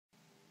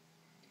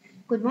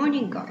Good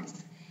morning,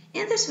 guys.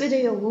 In this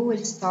video, we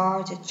will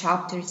start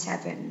chapter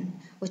 7,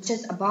 which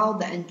is about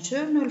the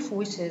internal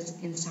forces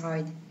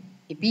inside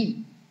a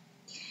beam.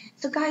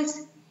 So,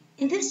 guys,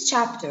 in this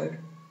chapter,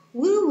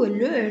 we will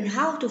learn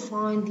how to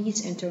find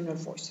these internal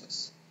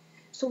forces.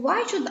 So,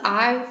 why should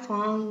I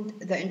find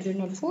the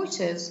internal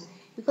forces?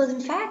 Because,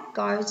 in fact,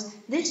 guys,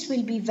 this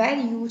will be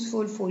very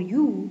useful for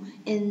you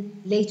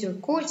in later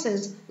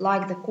courses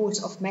like the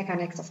course of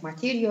mechanics of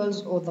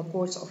materials or the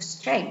course of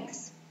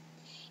strengths.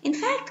 In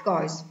fact,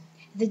 guys,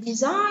 the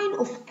design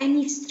of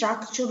any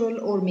structural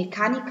or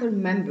mechanical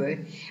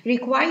member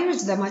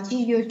requires the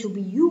material to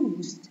be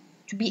used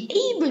to be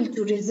able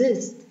to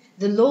resist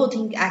the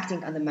loading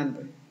acting on the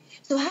member.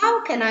 So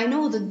how can I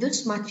know that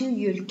this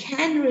material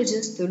can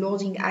resist the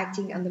loading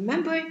acting on the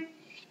member?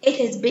 It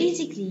is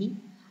basically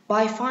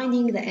by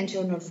finding the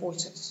internal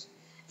forces.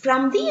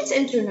 From these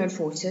internal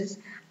forces,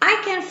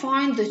 I can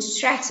find the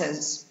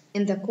stresses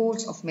in the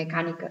course of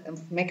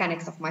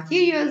mechanics of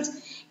materials,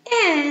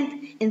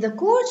 and in the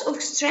course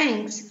of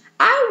strengths,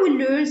 I will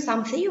learn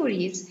some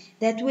theories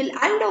that will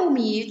allow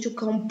me to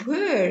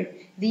compare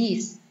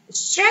these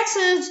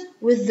stresses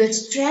with the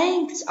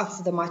strengths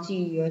of the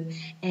material,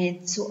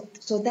 and so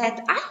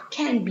that I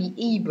can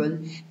be able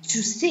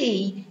to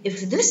say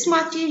if this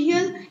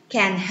material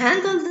can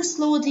handle this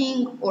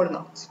loading or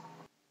not.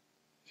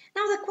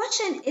 Now the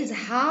question is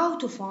how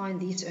to find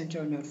these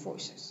internal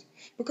forces.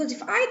 Because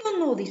if I don't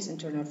know these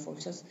internal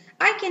forces,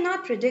 I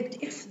cannot predict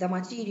if the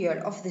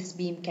material of this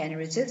beam can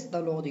resist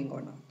the loading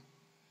or not.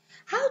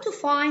 How to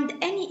find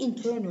any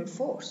internal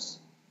force?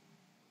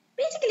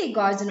 Basically,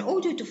 guys, in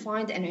order to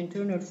find an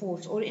internal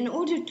force or in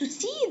order to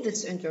see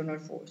this internal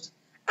force,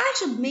 I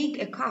should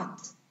make a cut.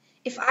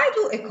 If I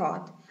do a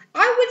cut,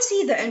 I will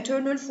see the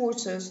internal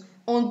forces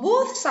on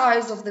both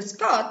sides of this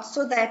cut,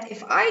 so that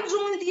if I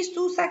join these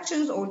two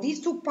sections or these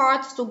two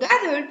parts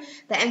together,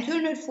 the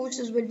internal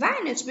forces will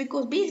vanish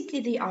because basically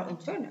they are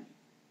internal.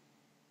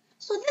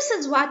 So this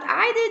is what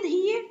I did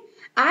here.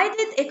 I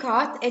did a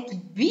cut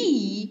at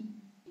B,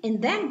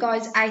 and then,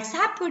 guys, I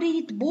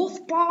separate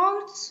both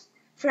parts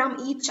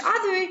from each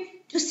other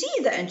to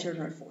see the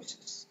internal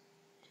forces.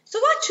 So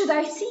what should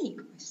I see,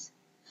 guys?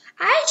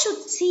 I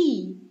should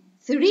see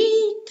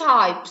three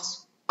types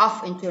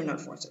of internal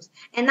forces.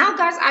 And now,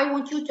 guys, I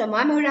want you to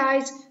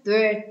memorize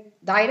their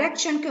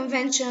direction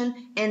convention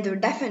and their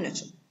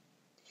definition.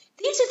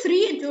 These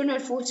three internal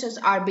forces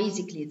are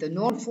basically the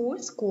normal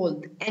force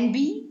called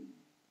NB,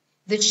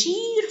 the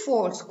shear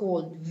force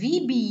called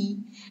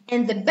VB,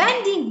 and the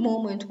bending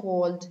moment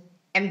called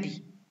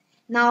MB.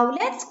 Now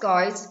let's,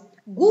 guys,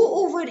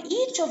 go over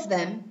each of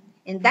them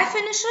in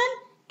definition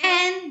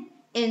and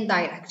in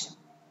direction.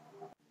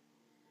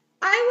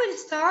 I will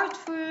start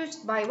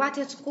first by what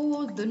is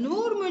called the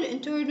normal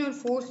internal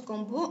force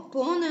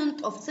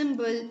component of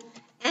symbol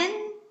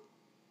N.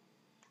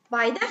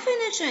 By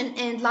definition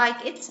and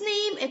like its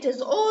name, it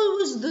is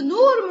always the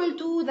normal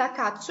to the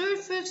cut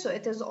surface, so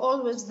it is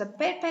always the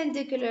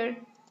perpendicular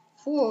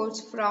force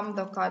from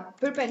the cut,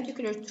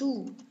 perpendicular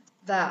to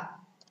the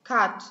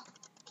cut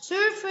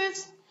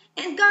surface.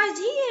 And guys,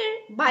 here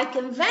by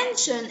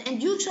convention,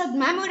 and you should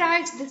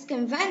memorize this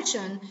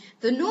convention,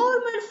 the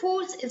normal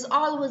force is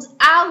always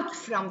out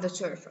from the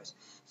surface.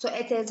 So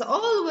it is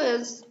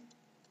always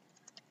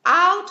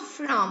out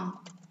from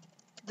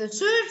the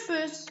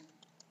surface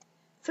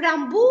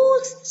from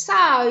both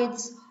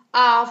sides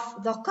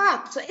of the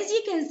cut. So as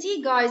you can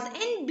see, guys,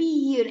 NB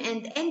here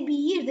and NB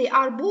here, they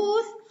are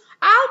both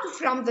out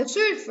from the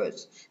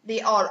surface.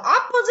 They are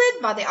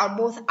opposite, but they are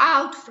both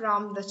out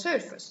from the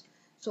surface.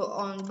 So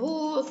on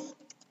both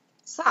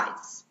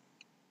sides.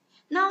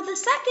 Now the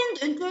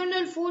second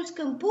internal force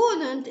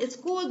component is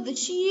called the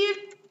shear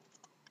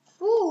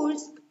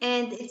force,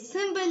 and its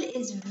symbol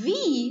is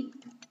V.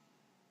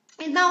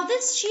 And now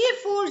this shear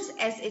force,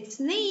 as its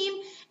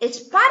name, is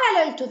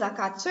parallel to the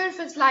cut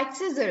surface like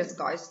scissors,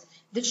 guys.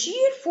 The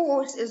shear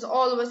force is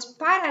always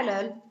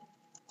parallel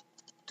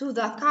to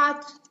the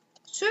cut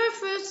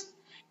surface.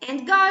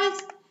 And guys,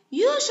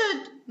 you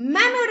should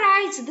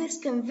memorize this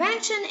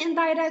convention in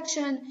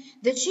direction.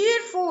 The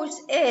shear force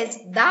is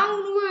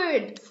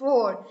downward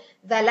for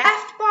the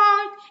left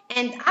part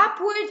and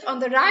upward on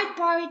the right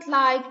part,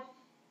 like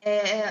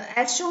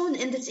as shown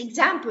in this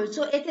example.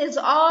 So it is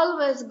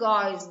always,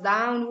 guys,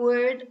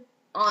 downward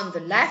on the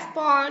left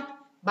part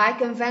by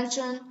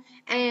convention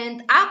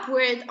and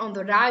upward on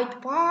the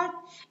right part.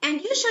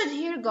 And you should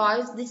here,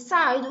 guys,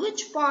 decide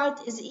which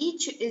part is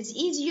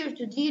easier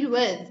to deal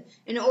with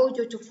in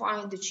order to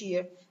find the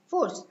shear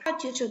force.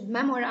 But you should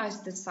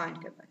memorize the sign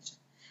convention.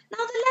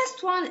 Now the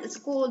last one is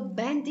called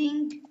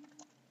bending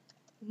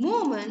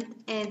moment,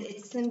 and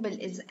its symbol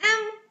is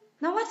M.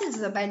 Now what is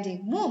the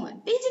bending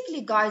moment?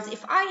 Basically, guys,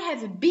 if I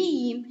have a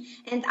beam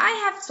and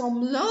I have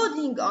some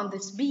loading on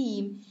this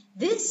beam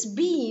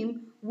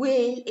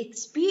will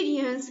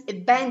experience a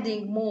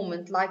bending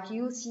moment like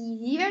you see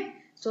here.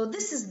 So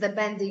this is the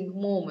bending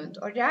moment,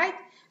 alright?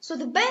 So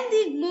the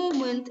bending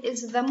moment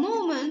is the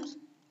moment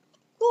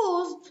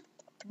caused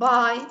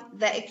by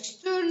the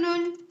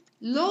external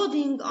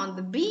loading on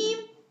the beam.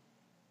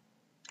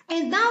 And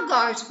And now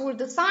guys, for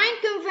the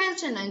sign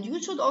convention, and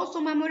you should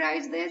also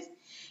memorize this,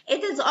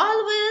 it is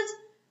always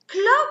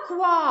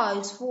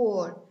clockwise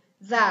for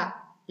the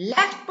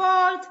left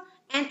part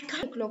and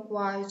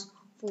counterclockwise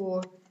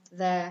for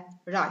the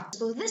right.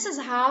 So this is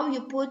how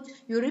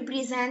you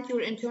represent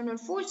your internal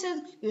forces.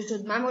 You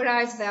should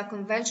memorize the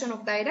convention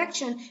of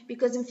direction,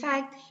 because in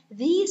fact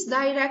these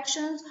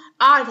directions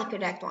are the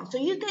correct ones. So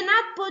you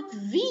cannot put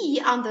V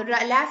on the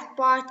left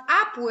part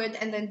upward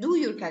and then do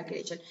your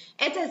calculation.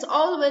 It is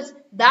always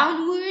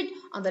downward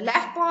on the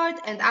left part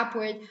and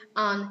upward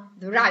on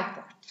the right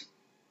part.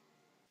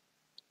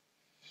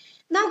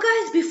 Now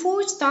guys,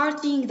 before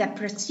starting the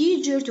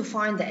procedure to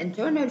find the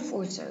internal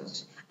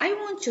forces, I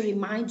want to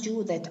remind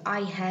you that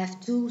I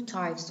have two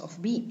types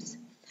of beams.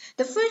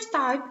 The first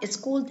type is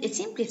called a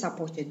simply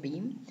supported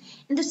beam.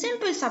 In the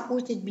simple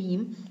supported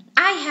beam,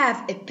 I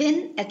have a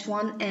pin at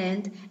one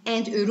end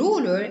and a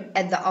ruler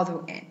at the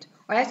other end.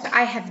 Alright, so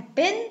I have a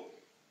pin,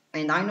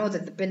 and I know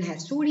that the pin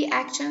has two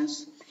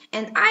reactions,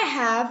 and I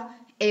have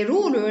a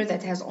ruler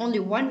that has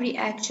only one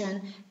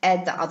reaction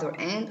at the other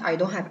end. I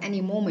don't have any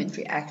moment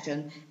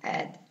reaction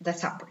at the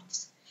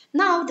separates.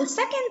 Now, the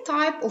second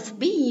type of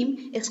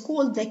beam is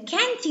called the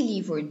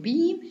cantilevered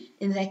beam.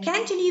 In the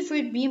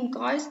cantilevered beam,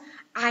 guys,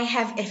 I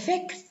have a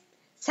fixed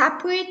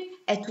separate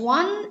at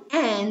one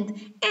end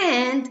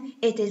and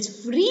it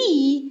is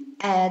free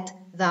at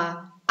the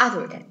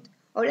other end.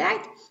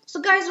 Alright? So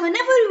guys,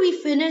 whenever we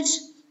finish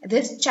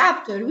this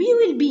chapter, we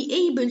will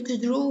be able to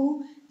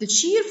draw the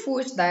shear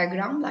force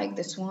diagram like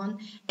this one,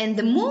 and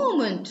the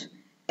moment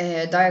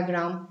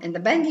diagram and the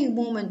bending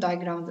moment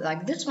diagram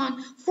like this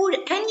one for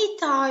any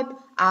type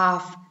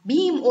of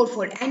beam or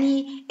for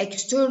any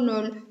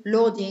external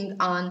loading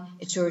on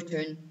a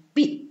certain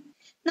beam.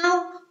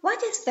 Now,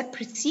 what is the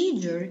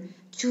procedure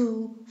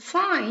to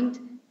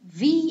find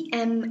V,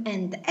 M,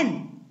 and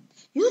N?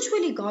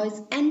 Usually, guys,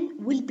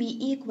 N will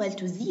be equal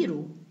to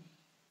 0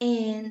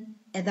 in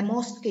the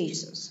most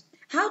cases.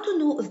 How to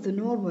know if the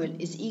normal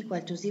is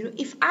equal to 0?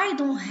 If I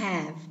don't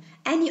have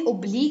any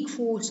oblique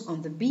force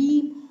on the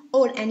beam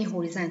or any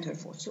horizontal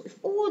force. So if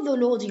all the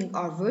loading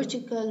are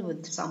vertical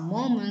with some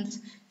moments,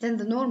 then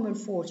the normal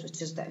force,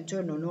 which is the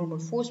internal normal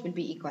force, will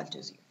be equal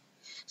to 0.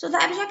 So the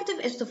objective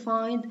is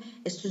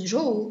to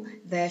draw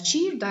the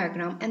shear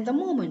diagram and the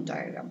moment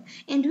diagram.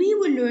 And we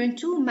will learn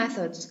two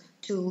methods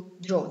to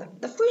draw them.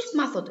 The first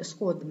method is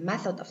called the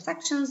method of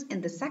sections,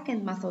 and the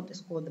second method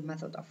is called the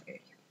method of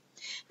area.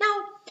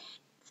 Now,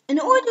 in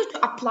order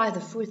to apply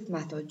the first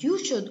method,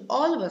 you should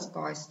always,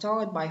 guys,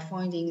 start by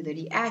finding the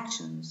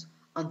reactions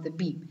on the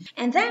beam.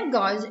 And then,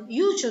 guys,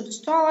 you should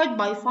start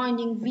by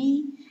finding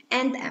V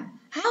and M.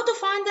 How to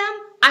find them?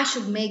 I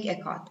should make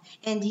a cut.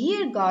 And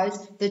here,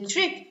 guys, the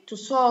trick to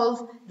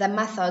solve the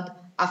method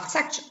of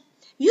section.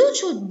 You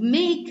should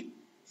make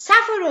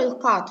several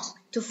cuts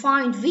to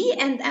find V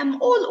and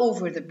M all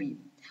over the beam.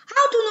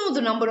 How to know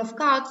the number of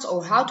cuts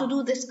or how to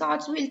do these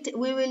cuts, we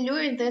will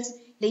learn this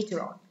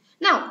later on.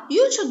 Now,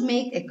 you should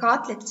make a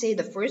cut, let's say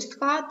the first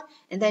cut,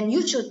 and then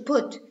you should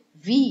put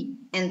V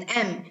and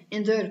M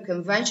in their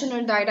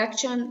conventional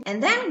direction.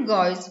 And then,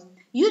 guys,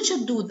 you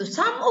should do the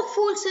sum of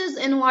forces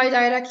in Y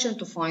direction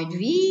to find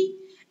V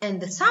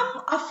and the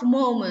sum of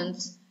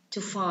moments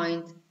to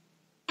find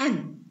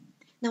M.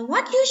 Now,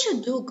 what you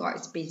should do,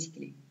 guys,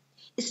 basically,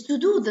 is to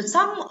do the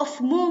sum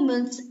of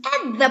moments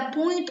at the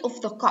point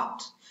of the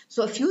cut.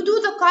 So if you do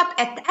the cut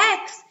at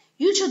X,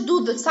 you should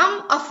do the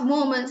sum of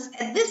moments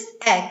at this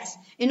X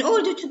in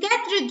order to get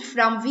rid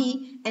from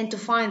V and to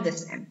find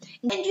this M.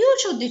 And you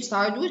should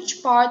decide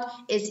which part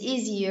is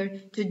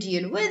easier to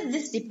deal with.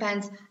 This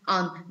depends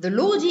on the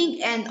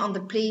loading and on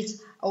the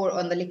place or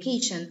on the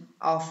location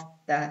of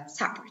the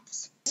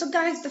separates. So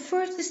guys, the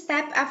first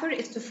step ever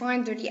is to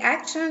find the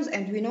reactions,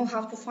 and we know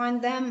how to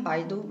find them by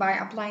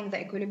applying the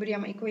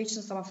equilibrium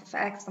equation, sum of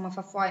X, sum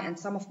of Fy, and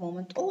sum of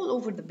moment all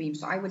over the beam.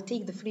 So I will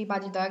take the free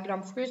body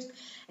diagram first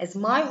as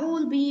my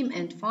whole beam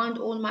and find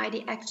all my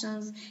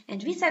reactions.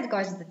 And we said,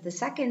 guys, that the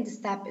second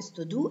step is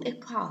to do a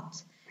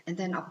cut and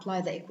then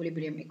apply the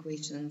equilibrium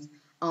equations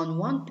on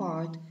one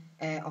part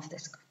of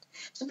this cut.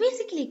 So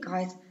basically,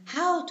 guys,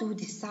 how to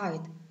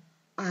decide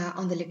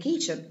on the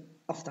location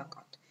of the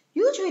cut.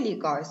 Usually,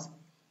 guys,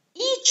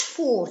 each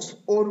force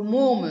or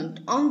moment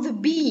on the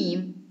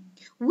beam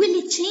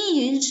will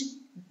change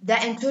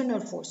the internal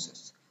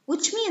forces.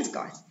 Which means,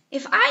 guys,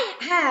 if I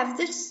have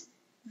this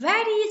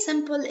very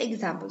simple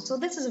example, so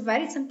this is a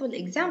very simple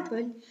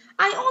example,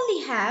 I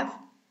only have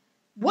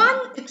one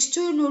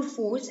external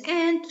force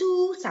and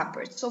two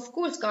separates. So of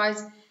course,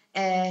 guys,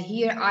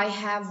 here I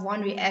have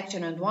one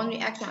reaction and one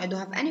reaction. I don't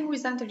have any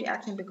horizontal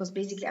reaction because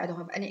basically I don't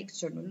have any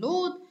external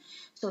load.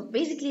 So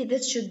basically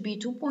this should be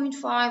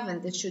 2.5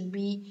 and this should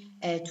be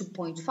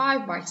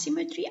 2.5 by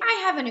symmetry.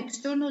 I have an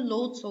external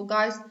load. So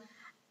guys,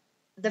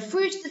 the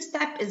first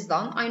step is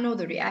done. I know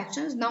the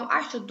reactions. Now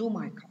I should do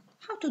my cut.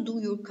 How to do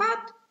your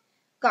cut?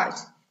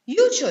 Guys,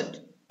 you should,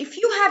 if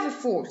you have a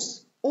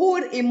force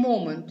or a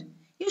moment,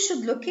 you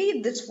should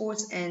locate this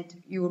force and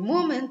your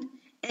moment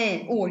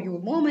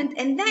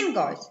and then,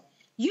 guys,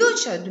 you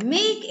should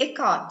make a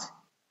cut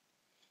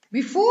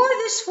before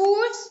this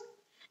force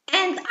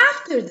and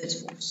after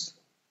this force.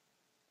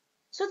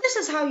 So this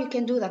is how you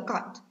can do the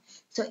cut.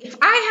 So if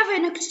I have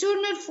an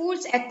external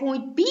force at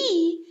point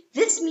B,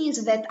 this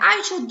means that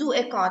I should do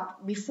a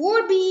cut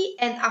before B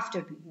and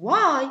after B.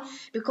 Why?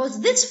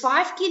 Because this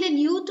 5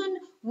 kilonewton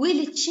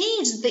will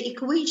change the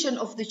equation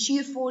of the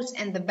shear force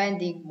and the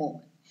bending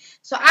moment.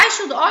 So I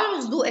should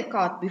always do a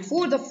cut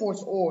before the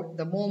force or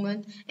the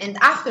moment and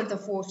after the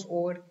force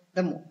or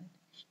the moment.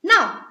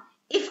 Now,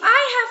 if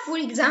I have, for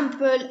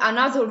example,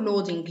 another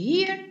loading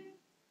here,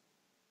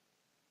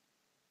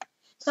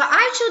 so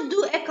I should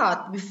do a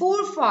cut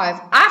before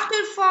 5,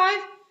 after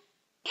 5,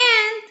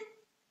 and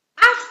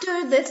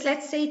after this,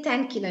 let's say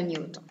 10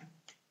 kilonewton.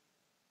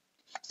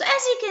 So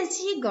as you can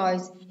see,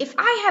 guys, if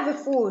I have a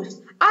force,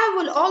 I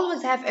will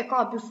always have a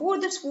cut before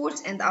this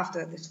force and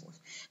after this force.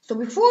 So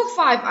before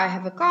 5, I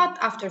have a cut,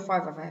 after 5,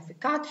 I have a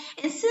cut.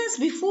 And since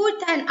before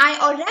 10, I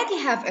already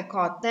have a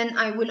cut, then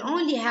I will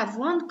only have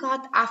one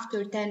cut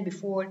after 10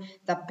 before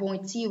the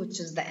point C, which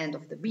is the end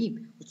of the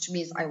beam, which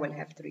means I will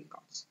have 3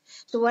 cuts.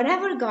 So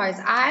whenever, guys,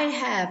 I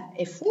have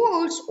a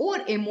force or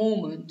a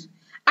moment,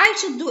 I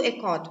should do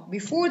a cut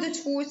before this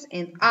force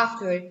and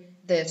after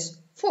this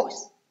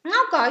force.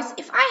 Now, guys,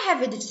 if I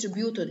have a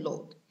distributed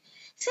load,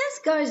 since,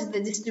 guys,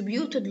 the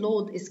distributed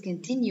load is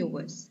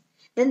continuous,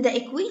 then the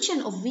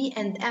equation of V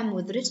and M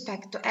with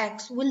respect to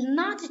X will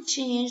not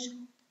change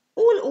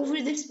all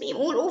over this beam,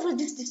 all over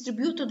this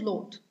distributed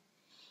load.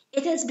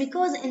 It is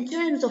because in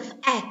terms of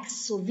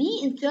X, so V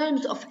in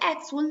terms of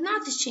X will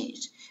not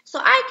change. So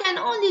I can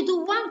only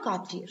do one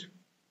cut here.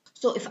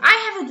 So if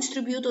I have a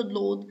distributed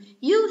load,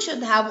 you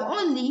should have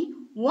only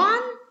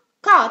one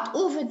cut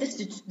over this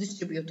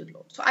distributed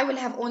load. So I will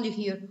have only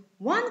here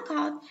one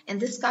cut, and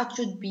this cut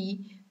should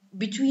be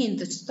between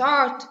the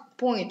start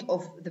point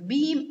of the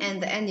beam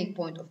and the ending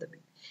point of the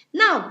beam.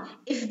 Now,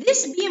 if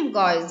this beam,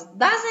 guys,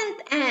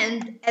 doesn't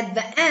end at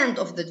the end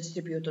of the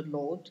distributed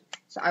load,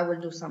 so I will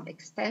do some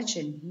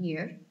extension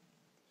here,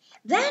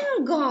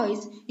 then,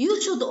 guys,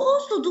 you should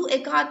also do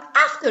a cut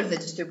after the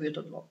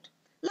distributed load,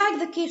 like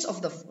the case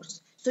of the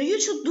force. So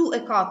you should do a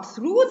cut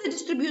through the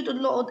distributed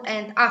load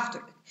and after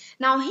it.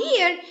 Now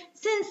here,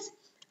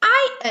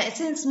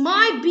 since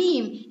my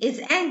beam is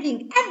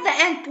ending at the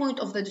end point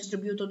of the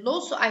distributed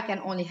load, so I can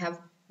only have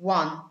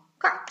one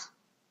cut.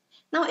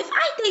 Now if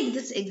I take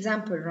this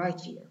example right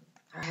here,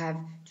 I have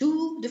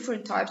two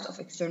different types of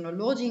external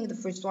loading. The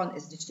first one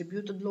is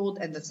distributed load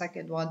and the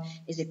second one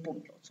is a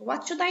point load. So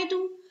what should I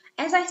do?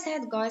 As I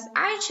said, guys,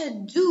 I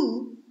should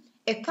do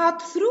a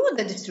cut through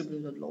the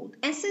distributed load,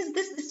 and since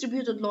this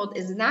distributed load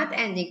is not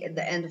ending at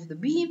the end of the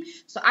beam,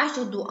 so I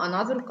should do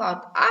another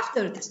cut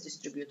after this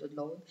distributed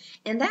load,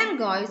 and then,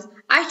 guys,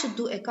 I should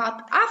do a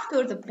cut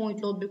after the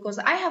point load because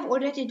I have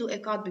already do a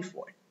cut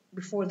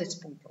before this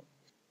point load.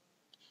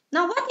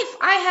 Now what if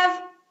I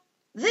have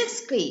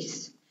this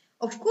case?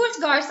 Of course,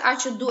 guys, I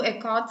should do a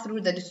cut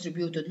through the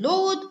distributed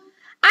load.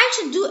 I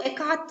should do a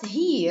cut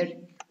here.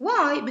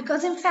 Why?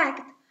 Because in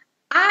fact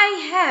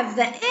I have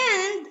the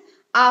end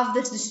of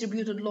this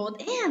distributed load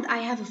and I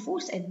have a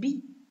force at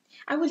B.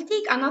 I will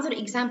take another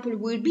example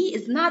where B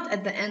is not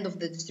at the end of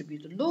the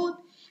distributed load,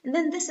 and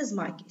then this is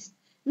my case.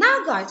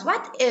 Now, guys,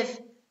 what if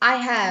I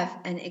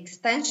have an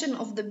extension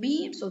of the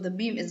beam, so the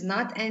beam is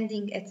not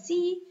ending at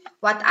C?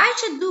 What I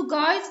should do,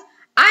 guys,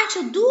 I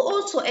should do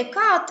also a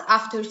cut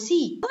after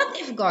C. What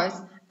if, guys,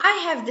 I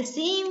have the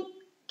same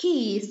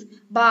case,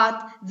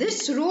 but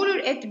this roller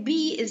at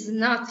B is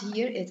not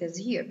here, it is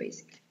here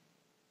basically.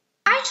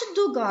 I should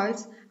do,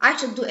 guys, I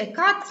should do a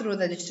cut through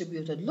the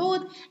distributed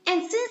load,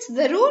 and since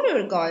the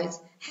roller, guys,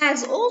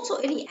 has also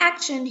a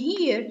reaction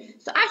here,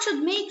 so I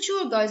should make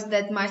sure, guys,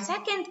 that my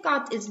second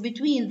cut is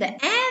between the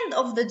end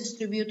of the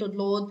distributed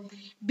load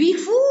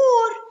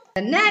before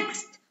the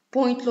next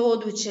point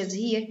load, which is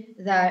here,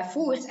 the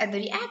force at the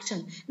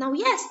reaction. Now,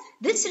 yes,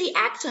 this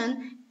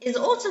reaction is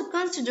also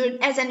considered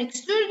as an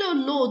external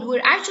load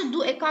where I should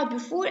do a cut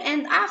before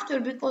and after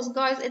because,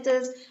 guys, it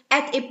is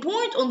at a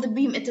point on the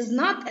beam, it is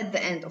not at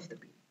the end of the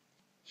beam.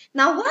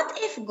 Now, what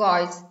if,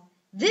 guys,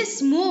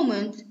 this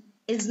moment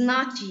is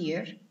not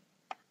here?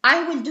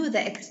 I will do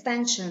the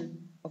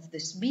extension of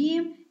this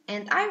beam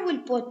and I will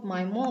put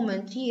my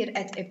moment here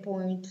at a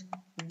point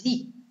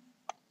D.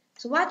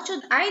 So what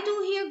should I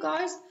do here,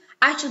 guys?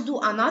 I should do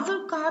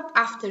another cut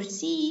after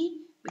C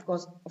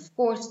because, of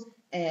course,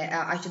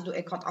 I should do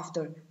a cut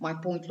after my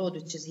point load,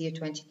 which is here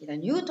 20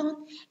 kilonewton,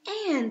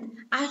 and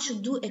I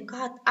should do a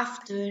cut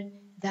after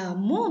the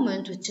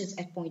moment, which is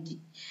at point D.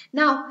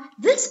 Now,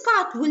 this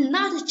cut will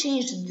not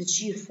change the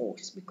shear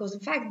force because, in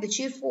fact, the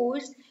shear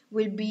force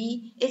will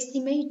be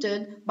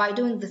estimated by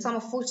doing the sum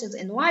of forces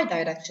in y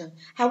direction.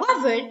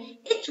 However,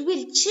 it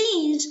will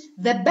change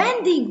the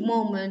bending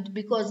moment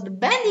because the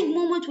bending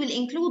moment will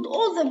include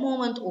all the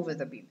moment over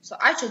the beam. So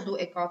I should do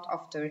a cut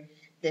after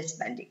this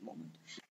bending moment.